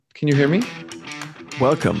Can you hear me?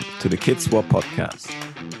 Welcome to the Kids Swap podcast,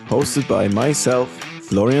 hosted by myself,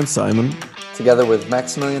 Florian Simon, Together with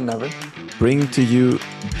Maximilian Never. bringing to you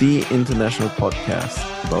the international podcast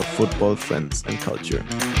about football, friends, and culture.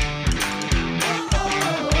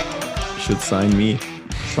 You should sign me.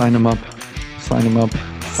 Sign him up. Sign him up.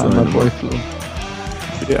 Sign my boy Flo.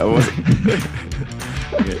 Yeah, I was.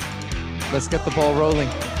 Okay, Let's get the ball rolling.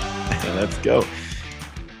 let's go.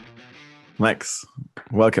 Max,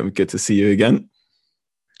 welcome. Good to see you again.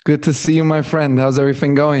 Good to see you, my friend. How's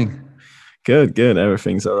everything going? Good.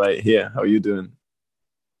 Everything's all right here. How are you doing?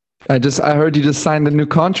 I heard you just signed a new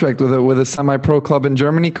contract with a semi-pro club in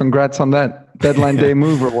Germany. Congrats on that deadline day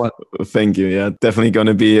move or what? Thank you. Yeah, definitely going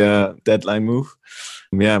to be a deadline move.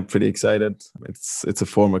 Yeah, I'm pretty excited. It's a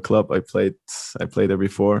former club I played there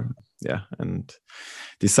before. Yeah, and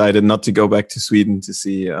decided not to go back to Sweden to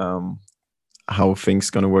see how things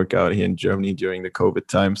going to work out here in Germany during the COVID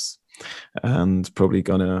times, and probably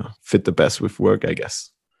going to fit the best with work, I guess.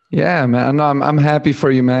 Yeah, man. No, I'm happy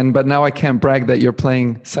for you, man. But now I can't brag that you're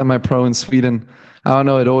playing semi-pro in Sweden. I don't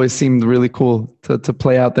know. It always seemed really cool to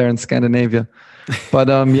play out there in Scandinavia. But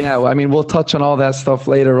yeah, I mean, we'll touch on all that stuff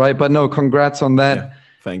later, right? But no, congrats on that. Yeah,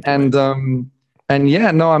 thank you. And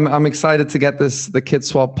yeah, no, I'm excited to get the Kids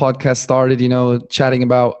Swap podcast started. You know, chatting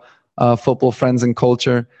about football, friends, and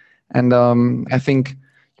culture. And I think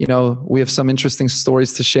we have some interesting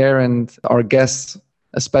stories to share, and our guests,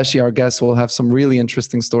 especially our guests, will have some really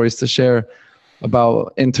interesting stories to share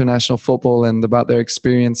about international football and about their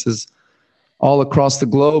experiences all across the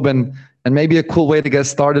globe. And maybe a cool way to get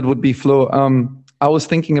started would be, Flo, I was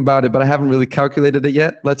thinking about it, but I haven't really calculated it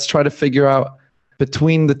yet. Let's try to figure out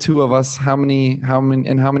between the two of us how many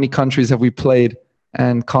countries have we played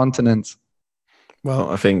and continents.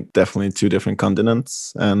 Well, I think definitely 2 different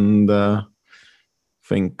continents, and I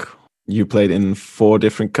think you played in 4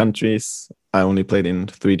 different countries. I only played in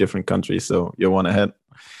 3 different countries, so you're one ahead.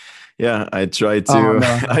 Yeah, I tried to. Oh,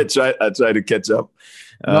 no. I try to catch up.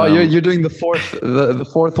 No, you're doing the fourth. The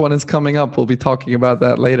fourth one is coming up. We'll be talking about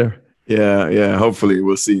that later. Yeah. Hopefully,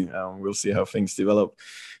 we'll see. We'll see how things develop.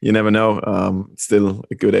 You never know. It's still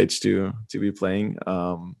a good age to be playing.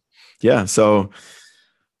 Yeah. So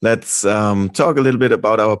let's talk a little bit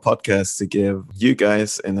about our podcast to give you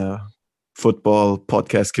guys in a football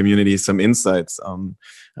podcast community some insights on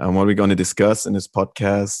what we're going to discuss in this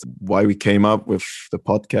podcast, why we came up with the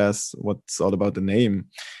podcast, what's all about the name.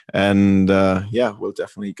 And yeah, we're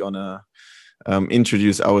definitely going to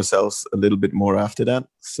introduce ourselves a little bit more after that,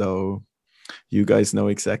 so you guys know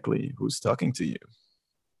exactly who's talking to you.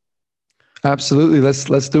 Absolutely.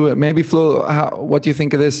 Let's do it. Maybe, Flo, what do you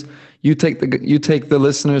think of this? You take the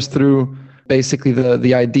listeners through basically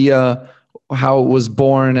the idea, how it was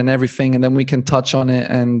born and everything, and then we can touch on it,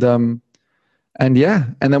 and yeah,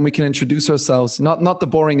 and then we can introduce ourselves. Not the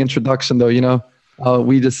boring introduction though,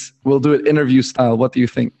 we'll do it interview style. What do you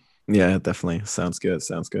think? Yeah, definitely. Sounds good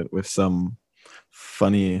with some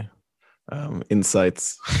funny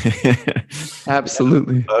insights.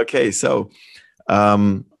 Absolutely. Okay, so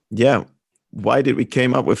yeah, why did we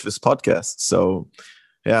came up with this podcast? So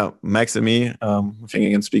yeah, Max and me, I think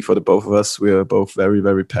I can speak for the both of us. We are both very,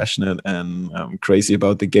 very passionate and crazy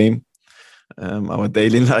about the game. Our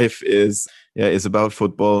daily life is about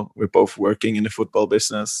football. We're both working in the football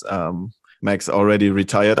business. Max already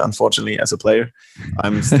retired, unfortunately, as a player.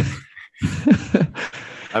 I'm still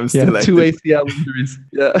 2 ACL injuries.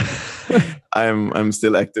 Yeah. I'm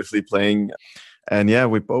still actively playing. And yeah,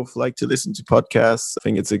 we both like to listen to podcasts. I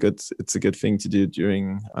think it's a good thing to do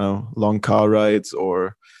during long car rides,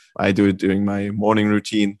 or I do it during my morning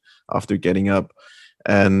routine after getting up.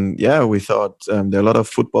 And yeah, we thought there are a lot of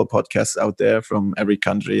football podcasts out there from every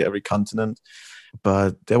country, every continent,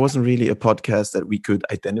 but there wasn't really a podcast that we could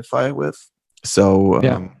identify with. So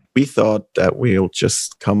we thought that we'll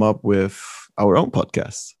just come up with our own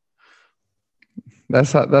podcast.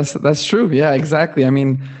 That's true. Yeah, exactly. I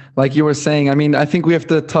mean, like you were saying, I mean, I think we have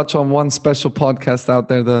to touch on one special podcast out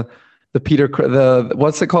there, the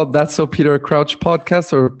what's it called? That's So Peter Crouch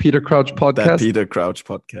podcast, or Peter Crouch podcast? That Peter Crouch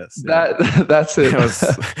podcast. Yeah. That's it.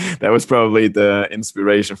 that was probably the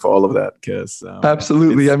inspiration for all of that, because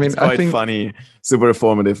absolutely. I mean, it's quite I think funny, super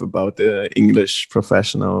informative about the English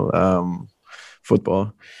professional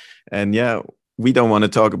football. And yeah, we don't want to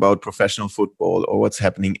talk about professional football or what's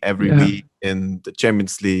happening every week in the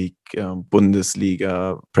Champions League,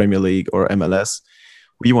 Bundesliga, Premier League, or MLS.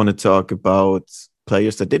 We want to talk about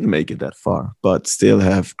players that didn't make it that far, but still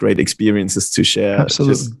have great experiences to share.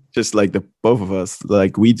 Absolutely. Just like the both of us,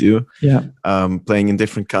 like we do. Yeah. Playing in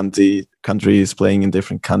different countries, playing in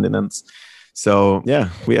different continents. So yeah,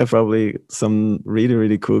 we have probably some really,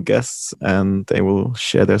 really cool guests, and they will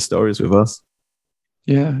share their stories with us.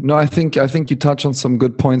 Yeah, no, I think you touch on some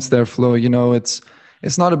good points there, Flo. You know, it's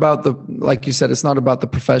not about the, like you said, it's not about the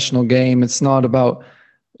professional game. It's not about,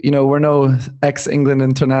 you know, we're no ex-England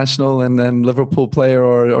international and then Liverpool player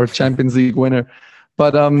or Champions League winner,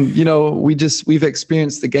 but you know, we've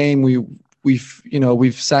experienced the game.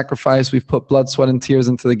 We've sacrificed, we've put blood, sweat, and tears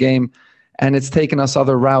into the game, and it's taken us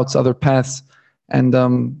other routes, other paths, and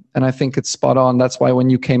I think it's spot on. That's why when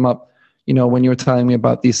you came up, you know, when you were telling me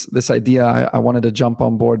about this idea, I wanted to jump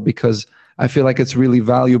on board because I feel like it's really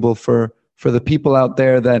valuable for the people out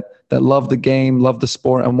there that love the game, love the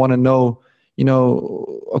sport, and want to know, you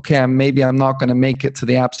know, okay, maybe I'm not going to make it to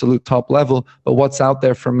the absolute top level, but what's out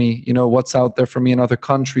there for me? You know, what's out there for me in other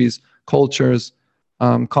countries, cultures,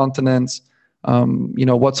 continents? You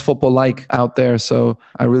know, what's football like out there? So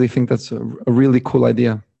I really think that's a really cool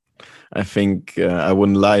idea. I think I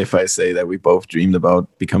wouldn't lie if I say that we both dreamed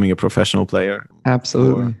about becoming a professional player.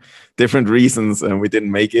 Absolutely. For different reasons, and we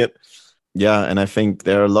didn't make it. Yeah, and I think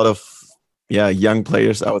there are a lot of young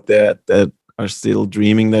players out there that are still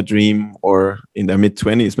dreaming that dream, or in their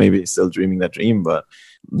mid-20s maybe still dreaming that dream. But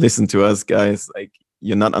listen to us, guys. Like,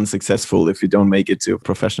 you're not unsuccessful if you don't make it to a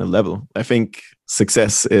professional level. I think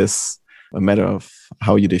success is a matter of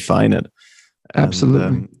how you define it. Absolutely.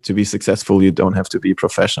 And, to be successful, you don't have to be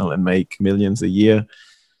professional and make millions a year.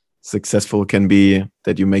 Successful can be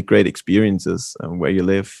that you make great experiences where you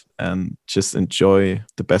live and just enjoy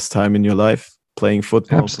the best time in your life, playing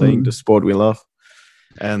football, Absolutely. playing the sport we love.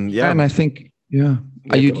 And yeah, and I think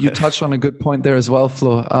you touched on a good point there as well,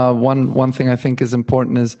 Flo. One thing I think is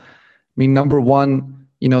important is, I mean, number one,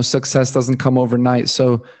 you know, success doesn't come overnight.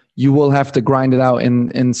 So you will have to grind it out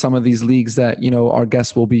in some of these leagues that, you know, our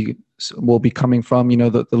guests will be coming from, you know,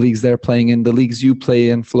 the leagues they're playing in, the leagues you play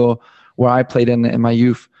in, Flo, where I played in my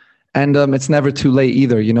youth. And it's never too late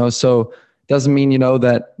either, you know. So doesn't mean, you know,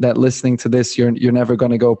 that listening to this, you're never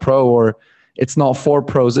going to go pro, or it's not for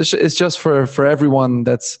pros. It's just for everyone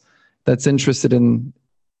that's interested in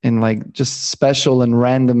like just special and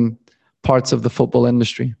random parts of the football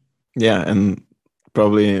industry. Yeah, and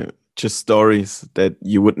probably just stories that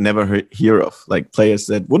you would never hear of, like players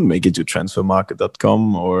that wouldn't make it to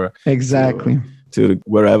transfermarket.com or exactly to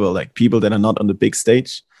wherever, like people that are not on the big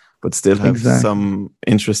stage but still have some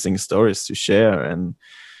interesting stories to share, and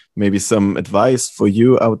maybe some advice for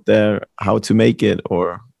you out there how to make it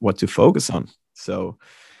or what to focus on. So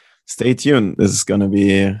stay tuned. This is going to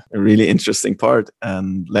be a really interesting part,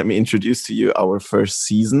 and let me introduce to you our first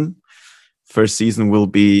season. First season will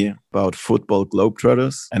be about football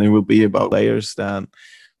globetrotters, and it will be about players that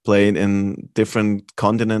played in different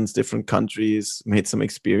continents, different countries, made some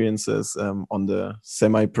experiences on the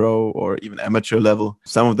semi-pro or even amateur level.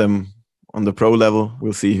 Some of them on the pro level.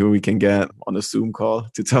 We'll see who we can get on a Zoom call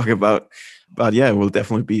to talk about. But yeah, it will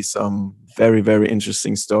definitely be some very, very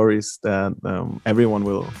interesting stories that everyone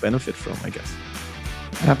will benefit from, I guess.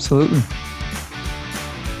 Absolutely.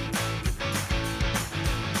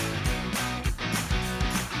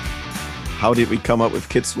 How did we come up with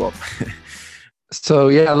KidSwap? So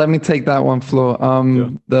yeah, let me take that one, Flo.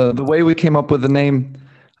 The way we came up with the name,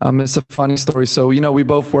 it's a funny story. So, you know, we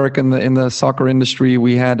both work in the soccer industry.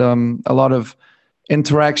 We had a lot of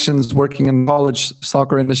interactions working in the college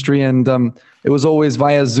soccer industry, and it was always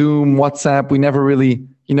via Zoom, WhatsApp. We never really,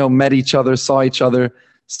 you know, met each other, saw each other.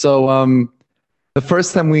 So the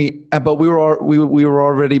first time we were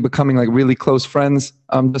already becoming like really close friends,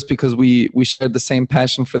 just because we shared the same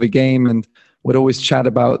passion for the game and would always chat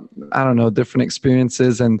about, I don't know, different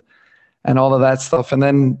experiences and all of that stuff. And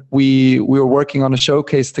then we were working on a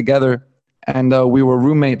showcase together, and we were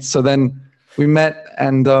roommates. So then we met,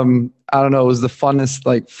 and I don't know, it was the funnest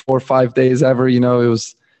like 4 or 5 days ever. You know, it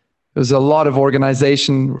was a lot of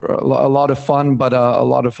organization, a lot of fun, but a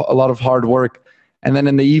lot of hard work. And then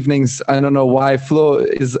in the evenings, I don't know why, Flo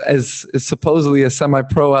is supposedly a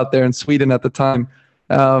semi-pro out there in Sweden at the time.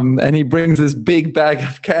 And he brings this big bag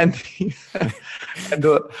of candy, and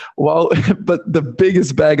but the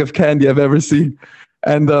biggest bag of candy I've ever seen.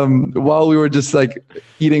 And while we were just like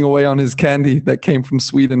eating away on his candy that came from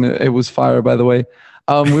Sweden, it was fire, by the way.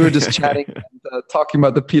 We were just chatting, and, talking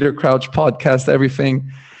about the Peter Crouch podcast,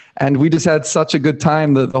 everything, and we just had such a good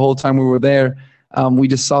time the whole time we were there. We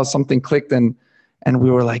just saw something clicked, and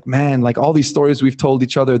we were like, man, like all these stories we've told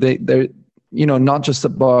each other, they're, you know, not just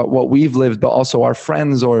about what we've lived, but also our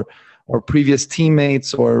friends or previous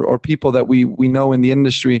teammates or people that we know in the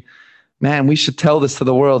industry. Man, we should tell this to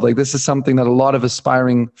the world. Like, this is something that a lot of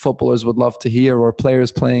aspiring footballers would love to hear, or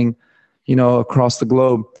players playing, you know, across the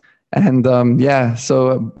globe. And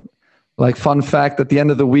so Like, fun fact, at the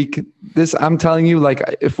end of the week, this, I'm telling you, like,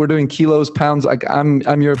 if we're doing kilos, pounds, like, I'm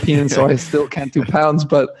European, so I still can't do pounds,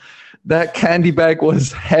 but that candy bag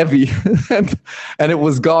was heavy, and it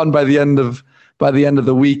was gone by the end of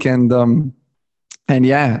the week. And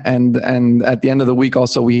yeah, and at the end of the week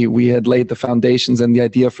also, we had laid the foundations and the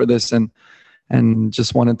idea for this, and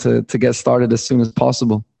just wanted to get started as soon as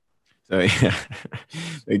possible. So yeah,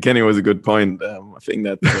 Kenny was a good point. I think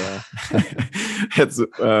that that's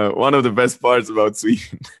one of the best parts about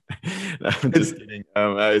Sweden. No, I'm just kidding.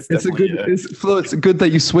 It's good that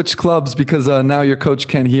you switched clubs, because now your coach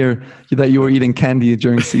can hear that you were eating candy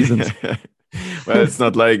during seasons. Well, it's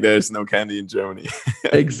not like there's no candy in Germany.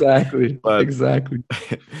 Exactly.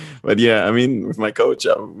 But yeah, I mean, with my coach,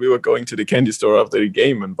 we were going to the candy store after the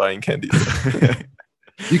game and buying candies.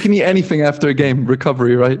 You can eat anything after a game.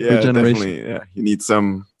 Recovery, right? Yeah, Regeneration. definitely. Yeah, you need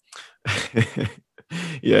some.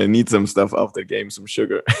 Yeah, you need some stuff after the game, some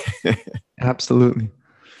sugar. Absolutely.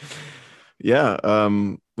 Yeah,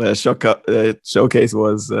 the showcase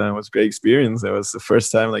was a great experience. It was the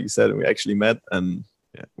first time, like you said, we actually met, and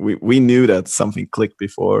yeah, we knew that something clicked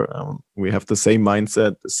before. We have the same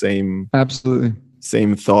mindset, the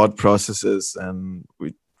same thought processes, and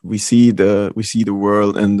we see the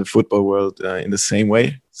world and the football world in the same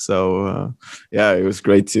way. So yeah, it was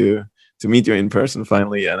great to meet you in person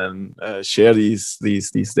finally, and then share these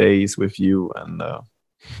days with you, and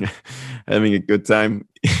having a good time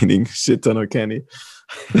eating shit ton of candy.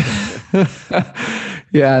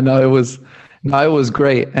 Yeah, no, it was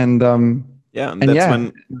great, and yeah,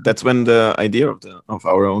 and that's when the idea of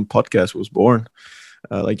our own podcast was born,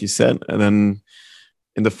 like you said. And then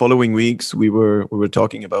in the following weeks, we were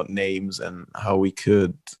talking about names and how we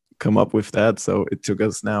could come up with that. So it took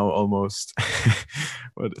us now almost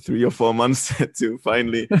 3 or 4 months to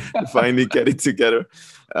finally get it together.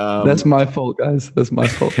 That's my fault, guys. That's my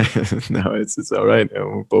fault. No, it's all right.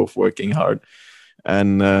 We're both working hard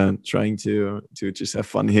and trying to just have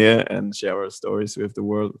fun here and share our stories with the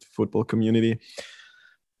world football community.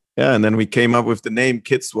 Yeah, and then we came up with the name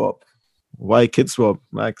KidSwap. Why KidSwap,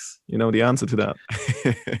 Max? You know the answer to that.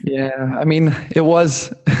 Yeah, I mean, it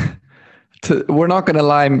was. We're not going to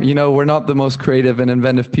lie, we're not the most creative and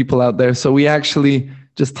inventive people out there. So we actually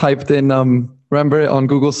just typed in, remember on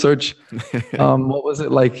Google search, what was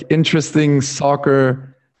it, like, interesting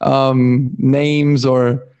soccer names,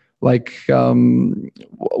 or like,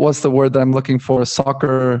 what's the word that I'm looking for?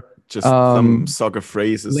 Soccer. Just some soccer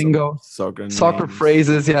phrases. Lingo. Soccer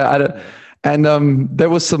phrases, yeah. And there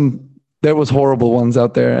was horrible ones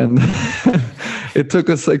out there, and it took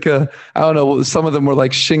us like I don't know, some of them were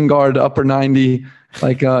like Shingard, Upper 90,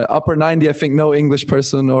 like Upper 90. I think no English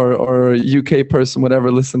person or UK person would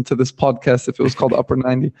ever listen to this podcast if it was called Upper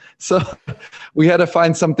 90. So we had to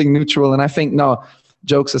find something neutral. And I think, no,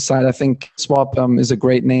 jokes aside, I think Swap is a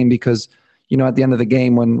great name, because, at the end of the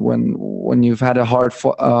game, when you've had a hard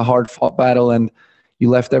fought battle and you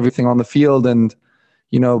left everything on the field, and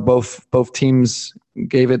both teams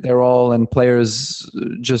gave it their all, and players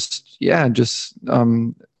just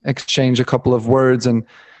exchange a couple of words and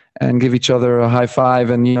give each other a high five,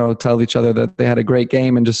 and tell each other that they had a great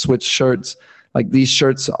game, and just switch shirts. Like, these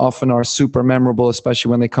shirts often are super memorable, especially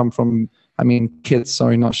when they come from, kits,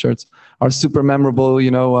 sorry, not shirts, are super memorable,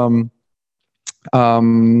 and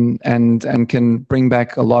can bring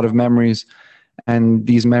back a lot of memories. And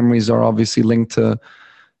these memories are obviously linked to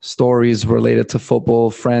stories related to football,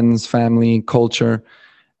 friends, family, culture.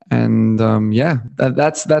 And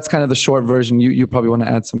that's kind of the short version. You probably want to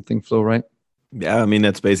add something, Flo, right? Yeah,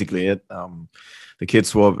 that's basically it. The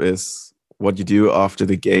KidSwap is what you do after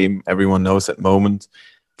the game. Everyone knows that moment.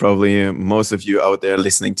 Probably most of you out there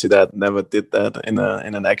listening to that never did that in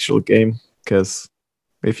an actual game, because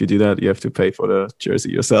if you do that, you have to pay for the jersey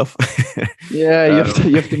yourself. Yeah,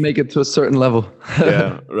 you have to make it to a certain level.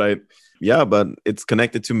 Yeah, right. Yeah, but it's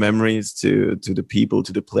connected to memories, to the people,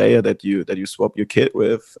 to the player that you swap your kit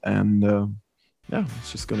with, and yeah,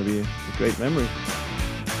 it's just going to be a great memory.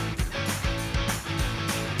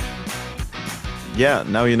 Yeah,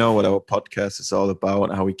 now you know what our podcast is all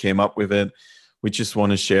about, how we came up with it. We just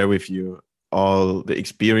want to share with you all the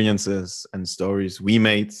experiences and stories we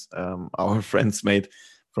made, our friends made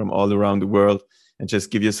from all around the world, and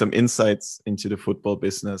just give you some insights into the football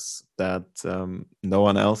business that no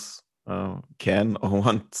one else can or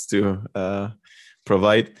wants to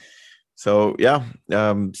provide. So yeah,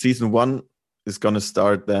 season 1 is going to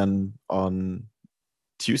start then on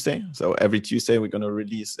Tuesday. So every Tuesday we're going to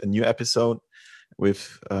release a new episode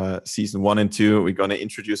with season 1 and 2. We're going to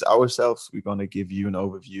introduce ourselves. We're going to give you an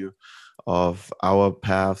overview of our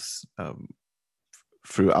paths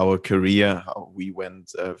through our career, how we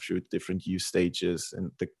went through different youth stages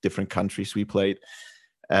and the different countries we played,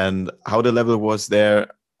 and how the level was there,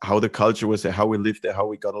 how the culture was there, how we lived there, how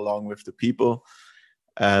we got along with the people.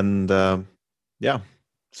 And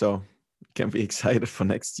so can be excited for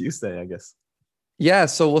next Tuesday, I guess. Yeah,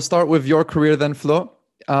 so we'll start with your career then, Flo.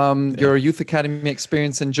 Your youth academy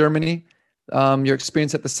experience in Germany, your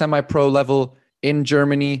experience at the semi-pro level in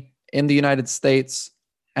Germany, in the United States,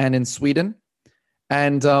 and in Sweden.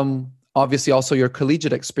 And obviously also your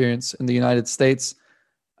collegiate experience in the United States.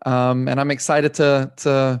 And I'm excited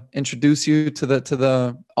to introduce you to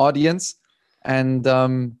the audience. And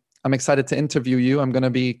I'm excited to interview you. I'm going to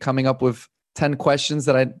be coming up with 10 questions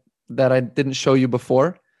that I didn't show you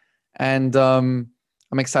before. And I'm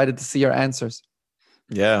excited to see your answers.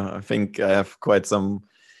 Yeah, I think I have quite some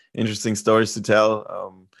interesting stories to tell.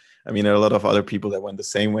 I mean, there are a lot of other people that went the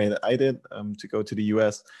same way that I did to go to the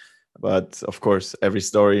US. But of course, every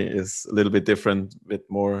story is a little bit different, a bit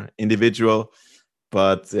more individual.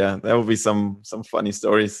 But yeah, there will be some funny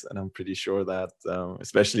stories. And I'm pretty sure that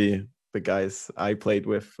especially the guys I played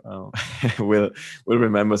with will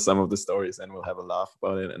remember some of the stories and will have a laugh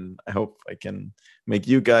about it. And I hope I can make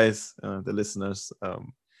you guys, the listeners,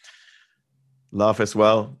 laugh as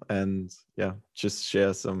well. And yeah, just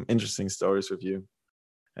share some interesting stories with you.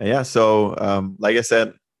 So like I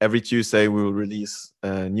said, every Tuesday we will release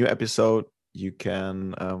a new episode. You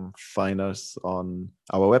can find us on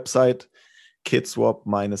our website,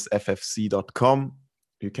 kidswap-ffc.com.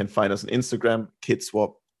 You can find us on Instagram,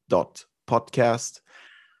 kidswap.podcast,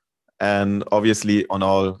 and obviously on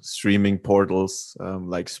all streaming portals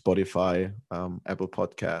like Spotify, Apple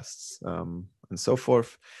Podcasts, and so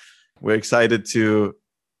forth. We're excited to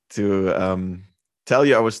tell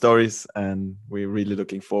you our stories, and we're really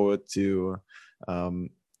looking forward to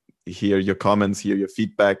hear your comments, hear your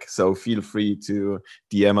feedback. So feel free to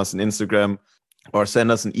DM us on Instagram or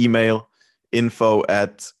send us an email,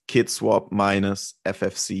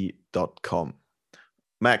 info@kidswap-ffc.com.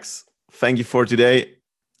 Max, thank you for today.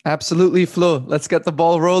 Absolutely, Flo. Let's get the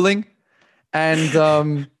ball rolling. And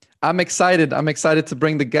I'm excited. I'm excited to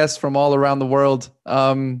bring the guests from all around the world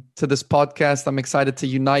to this podcast. I'm excited to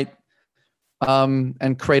unite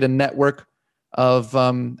and create a network of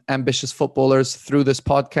ambitious footballers through this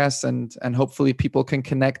podcast. And hopefully people can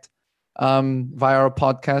connect via our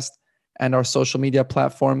podcast and our social media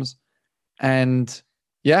platforms. And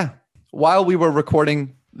yeah, while we were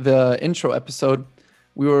recording the intro episode,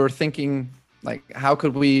 we were thinking, like, how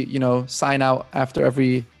could we, sign out after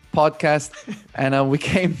every podcast? And we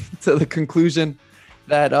came to the conclusion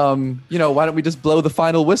that, why don't we just blow the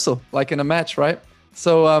final whistle like in a match, right?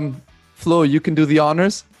 So, Flo, you can do the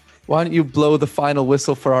honors. Why don't you blow the final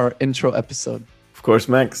whistle for our intro episode? Of course,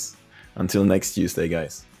 Max. Until next Tuesday,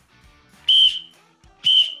 guys.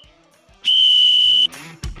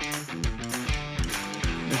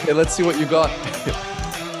 Okay, let's see what you got.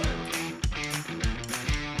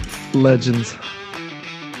 Legends.